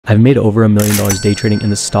I've made over $1 million day trading in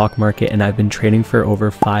the stock market, and I've been trading for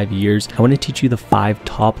over 5 years. I want to teach you the 5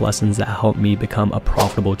 top lessons that helped me become a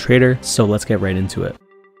profitable trader. So let's get right into it.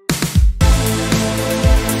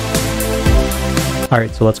 All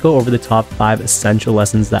right, so let's go over the top 5 essential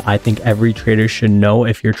lessons that I think every trader should know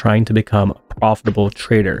if you're trying to become a profitable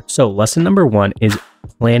trader. So lesson number 1 is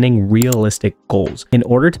planning realistic goals. In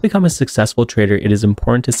order to become a successful trader, it is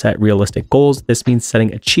important to set realistic goals. This means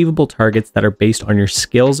setting achievable targets that are based on your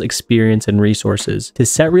skills, experience, and resources. To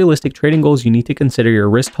set realistic trading goals, you need to consider your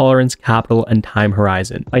risk tolerance, capital, and time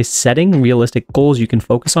horizon. By setting realistic goals, you can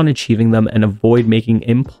focus on achieving them and avoid making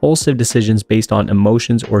impulsive decisions based on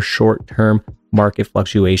emotions or short-term market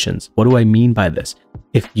fluctuations. What do I mean by this?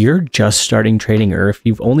 If you're just starting trading, or if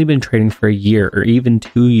you've only been trading for a year or even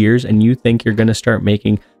 2 years and you think you're going to start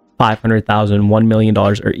making $500,000, $1 million,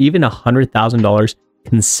 or even $100,000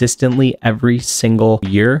 consistently every single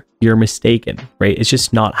year, you're mistaken, right? It's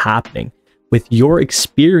just not happening. With your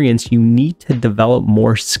experience, you need to develop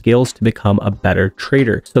more skills to become a better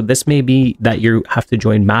trader. So this may be that you have to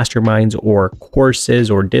join masterminds or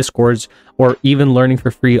courses or Discords, or even learning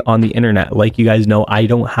for free on the internet. Like you guys know, I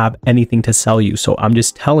don't have anything to sell you, so I'm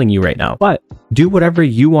just telling you right now. But do whatever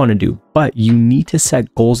you want to do, but you need to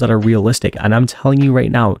set goals that are realistic. And I'm telling you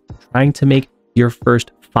right now, trying to make your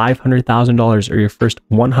first $500,000 or your first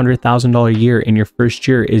 $100,000 year in your first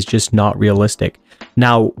year is just not realistic.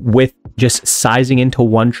 Now, with just sizing into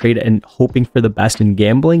one trade and hoping for the best in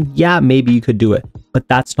gambling, yeah, maybe you could do it, but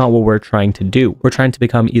that's not what we're trying to do. We're trying to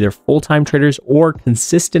become either full-time traders or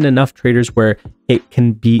consistent enough traders where it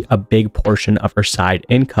can be a big portion of our side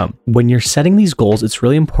income. When you're setting these goals, it's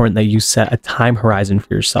really important that you set a time horizon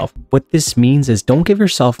for yourself. What this means is don't give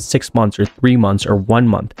yourself 6 months or 3 months or 1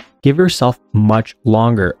 month. Give yourself much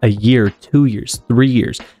longer, a year, 2 years, 3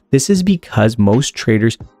 years. This is because most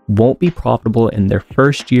traders won't be profitable in their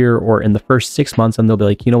first year or in the first 6 months, and they'll be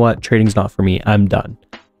like, you know what, trading's not for me, I'm done.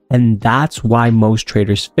 And that's why most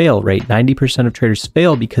traders fail, right? 90% of traders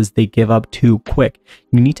fail because they give up too quick.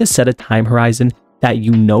 You need to set a time horizon that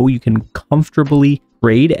you know you can comfortably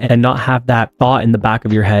trade and not have that thought in the back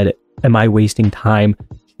of your head, am I wasting time?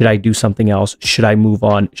 Should I do something else? Should I move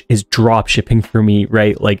on? Is drop shipping for me,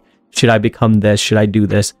 right? Like, should I become this? Should I do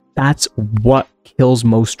this? That's what kills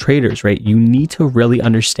most traders, right? You need to really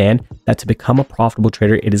understand that to become a profitable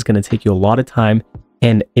trader, it is going to take you a lot of time,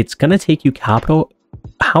 and it's going to take you capital.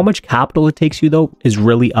 How much capital it takes you, though, is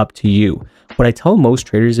really up to you. What I tell most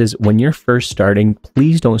traders is when you're first starting,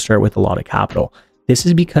 please don't start with a lot of capital. This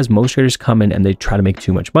is because most traders come in and they try to make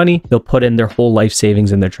too much money. They'll put in their whole life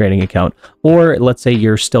savings in their trading account. Or let's say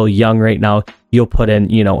you're still young right now, you'll put in,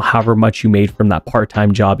 however much you made from that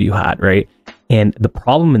part-time job you had, right? And the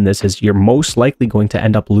problem in this is you're most likely going to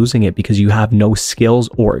end up losing it because you have no skills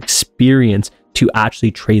or experience to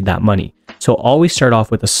actually trade that money. So always start off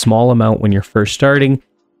with a small amount when you're first starting,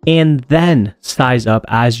 and then size up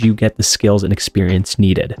as you get the skills and experience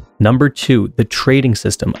needed. Number 2, the trading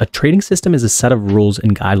system. A trading system is a set of rules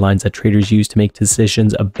and guidelines that traders use to make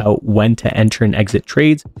decisions about when to enter and exit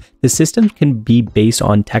trades. The system can be based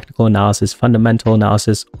on technical analysis, fundamental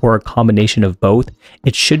analysis, or a combination of both.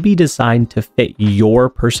 It should be designed to fit your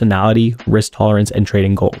personality, risk tolerance, and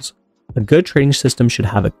trading goals. A good trading system should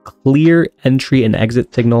have a clear entry and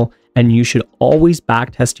exit signal, and you should always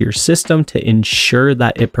backtest your system to ensure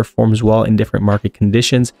that it performs well in different market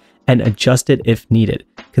conditions and adjust it if needed.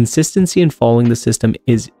 Consistency in following the system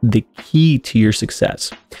is the key to your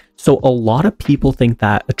success. So a lot of people think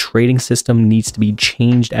that a trading system needs to be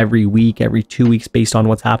changed every week, every 2 weeks based on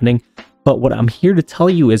what's happening. But what I'm here to tell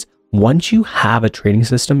you is once you have a trading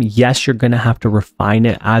system, yes, you're going to have to refine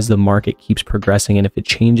it as the market keeps progressing. And if it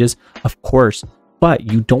changes, of course, but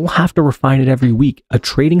you don't have to refine it every week. A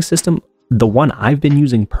trading system, the one I've been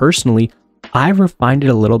using personally, I've refined it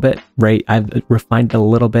a little bit, right? I've refined it a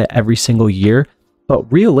little bit every single year, but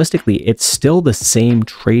realistically, it's still the same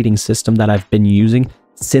trading system that I've been using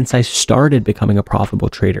since I started becoming a profitable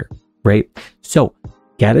trader, right? So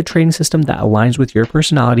get a trading system that aligns with your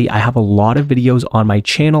personality. I have a lot of videos on my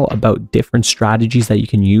channel about different strategies that you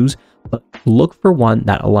can use, but look for one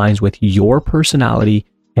that aligns with your personality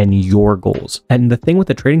and your goals. And the thing with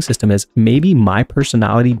the trading system is maybe my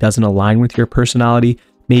personality doesn't align with your personality.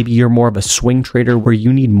 Maybe you're more of a swing trader where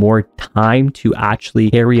you need more time to actually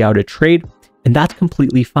carry out a trade. And that's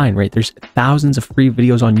completely fine, right? There's thousands of free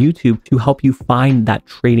videos on YouTube to help you find that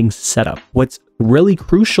trading setup. What's really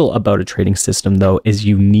crucial about a trading system, though, is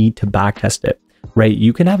you need to backtest it, right?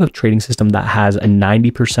 You can have a trading system that has a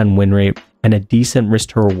 90% win rate and a decent risk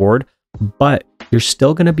to reward, but you're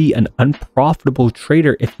still going to be an unprofitable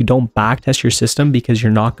trader if you don't backtest your system, because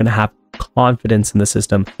you're not going to have confidence in the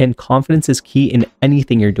system. And confidence is key in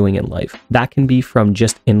anything you're doing in life. That can be from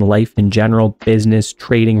just in life in general, business,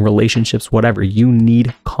 trading, relationships, whatever. You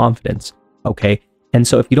need confidence. Okay. And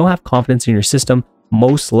so if you don't have confidence in your system,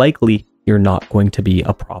 most likely you're not going to be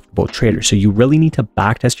a profitable trader. So you really need to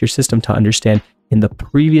backtest your system to understand in the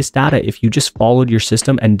previous data, if you just followed your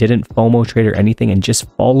system and didn't FOMO trade or anything and just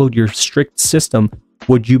followed your strict system,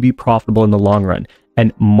 would you be profitable in the long run?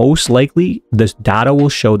 And most likely this data will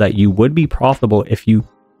show that you would be profitable if you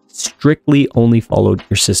strictly only followed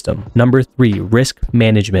your system. Number 3, risk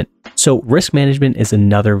management. So risk management is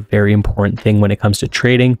another very important thing when it comes to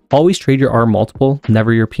trading. Always trade your R multiple,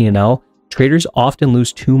 never your P&L. Traders often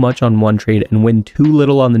lose too much on one trade and win too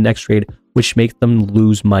little on the next trade, which makes them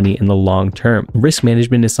lose money in the long term. Risk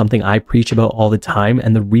management is something I preach about all the time.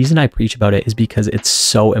 And the reason I preach about it is because it's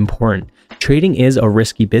so important. Trading is a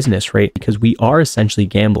risky business, right? Because we are essentially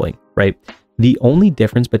gambling, right? The only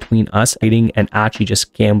difference between us trading and actually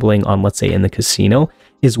just gambling on, let's say in the casino,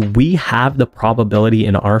 is we have the probability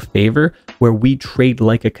in our favor where we trade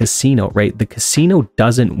like a casino, right? The casino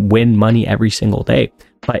doesn't win money every single day,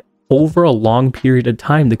 but over a long period of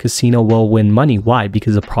time, the casino will win money. Why?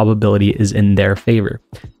 Because the probability is in their favor.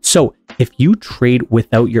 So if you trade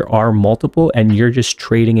without your R multiple and you're just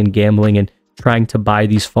trading and gambling and trying to buy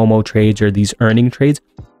these FOMO trades or these earning trades,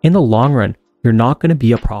 in the long run, you're not going to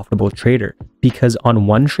be a profitable trader, because on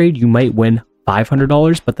one trade, you might win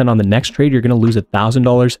 $500, but then on the next trade, you're going to lose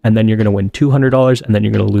 $1,000, and then you're going to win $200, and then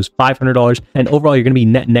you're going to lose $500. And overall, you're going to be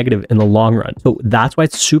net negative in the long run. So that's why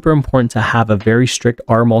it's super important to have a very strict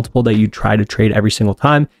R multiple that you try to trade every single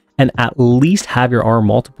time, and at least have your R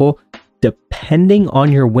multiple depending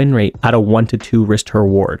on your win rate at a 1 to 2 risk to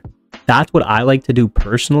reward. That's what I like to do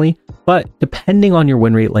personally, but depending on your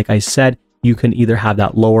win rate, like I said, you can either have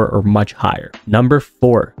that lower or much higher. Number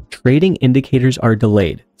 4, trading indicators are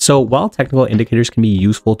delayed. So while technical indicators can be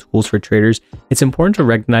useful tools for traders, it's important to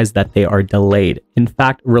recognize that they are delayed. In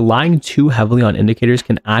fact, relying too heavily on indicators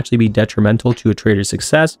can actually be detrimental to a trader's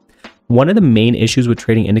success. One of the main issues with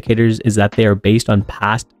trading indicators is that they are based on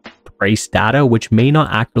past price data, which may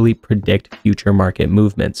not accurately predict future market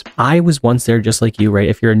movements. I was once there just like you, right?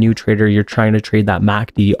 If you're a new trader, you're trying to trade that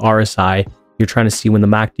MACD, RSI, you're trying to see when the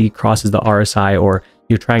MACD crosses the RSI, or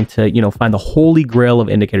you're trying to, find the holy grail of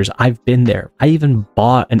indicators. I've been there. I even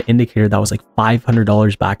bought an indicator that was like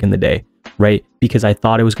 $500 back in the day, right? Because I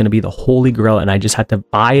thought it was going to be the holy grail and I just had to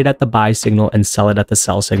buy it at the buy signal and sell it at the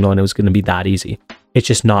sell signal, and it was going to be that easy. It's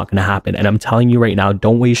just not going to happen. And I'm telling you right now,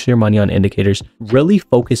 don't waste your money on indicators. Really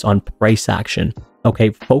focus on price action.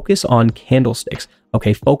 Okay. Focus on candlesticks.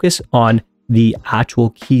 Okay. Focus on the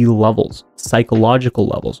actual key levels, psychological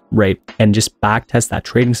levels, right? And just back test that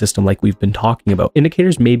trading system like we've been talking about.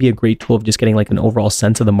 Indicators may be a great tool of just getting like an overall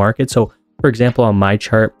sense of the market. So for example, on my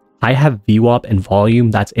chart, I have VWAP and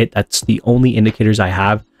volume. That's it. That's the only indicators I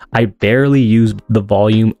have. I barely use the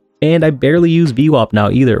volume, and I barely use VWAP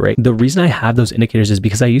now either, right? The reason I have those indicators is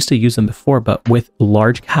because I used to use them before, but with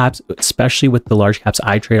large caps, especially with the large caps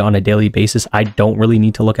I trade on a daily basis, I don't really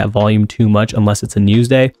need to look at volume too much unless it's a news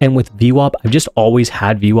day. And with VWAP, I've just always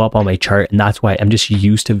had VWAP on my chart, and that's why I'm just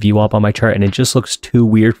used to VWAP on my chart, and it just looks too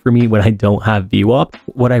weird for me when I don't have VWAP.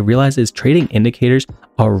 What I realized is trading indicators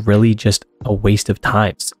are really just a waste of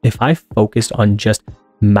time. If I focused on just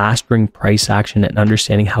mastering price action and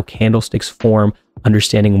understanding how candlesticks form,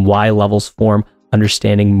 understanding why levels form,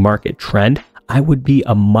 understanding market trend, I would be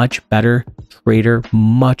a much better trader,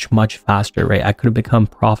 much faster, right? I could have become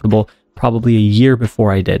profitable probably a year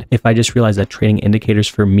before I did if I just realized that trading indicators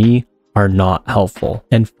for me are not helpful.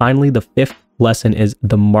 And finally, the 5th lesson is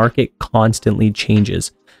the market constantly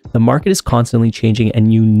changes. The market is constantly changing,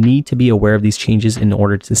 and you need to be aware of these changes in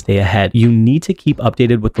order to stay ahead. You need to keep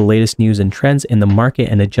updated with the latest news and trends in the market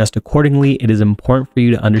and adjust accordingly. It is important for you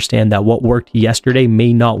to understand that what worked yesterday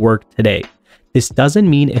may not work today. This doesn't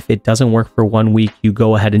mean if it doesn't work for 1 week, you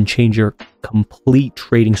go ahead and change your complete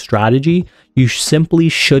trading strategy. You simply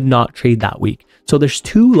should not trade that week. So there's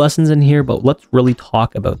 2 lessons in here, but let's really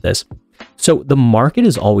talk about this. So the market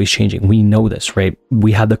is always changing. We know this, right?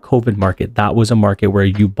 We had the COVID market. That was a market where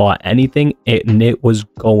you bought anything and it was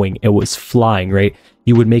going, it was flying, right?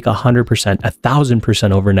 You would make 100%,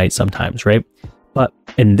 1,000% overnight sometimes, right? But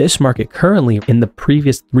in this market currently, in the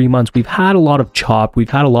previous 3 months, we've had a lot of chop, we've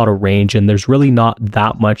had a lot of range, and there's really not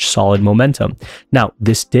that much solid momentum. Now,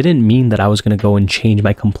 this didn't mean that I was going to go and change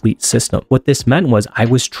my complete system. What this meant was I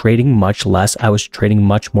was trading much less, I was trading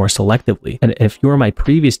much more selectively. And if you were my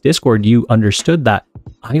previous Discord, you understood that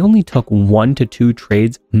I only took 1 to 2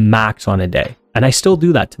 trades max on a day. And I still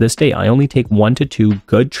do that to this day. I only take 1 to 2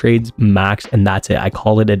 good trades max, and that's it. I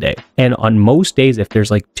call it a day. And on most days, if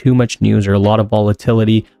there's like too much news or a lot of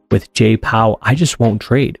volatility with Jay Powell, I just won't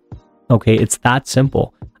trade. Okay, it's that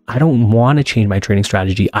simple. I don't want to change my trading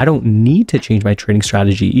strategy. I don't need to change my trading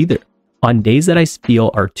strategy either. On days that I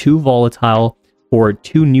feel are too volatile or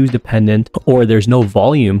too news dependent or there's no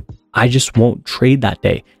volume, I just won't trade that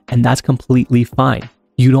day. And that's completely fine.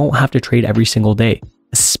 You don't have to trade every single day,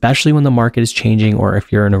 especially when the market is changing or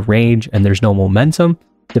if you're in a range and there's no momentum.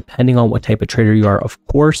 Depending on what type of trader you are, of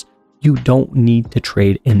course, you don't need to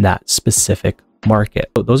trade in that specific market.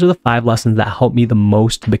 So those are the 5 lessons that helped me the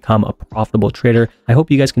most to become a profitable trader. I hope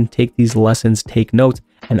you guys can take these lessons, take notes,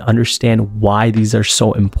 and understand why these are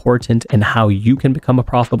so important and how you can become a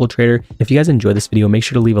profitable trader. If you guys enjoyed this video, make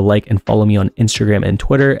sure to leave a like and follow me on Instagram and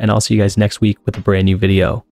Twitter, and I'll see you guys next week with a brand new video.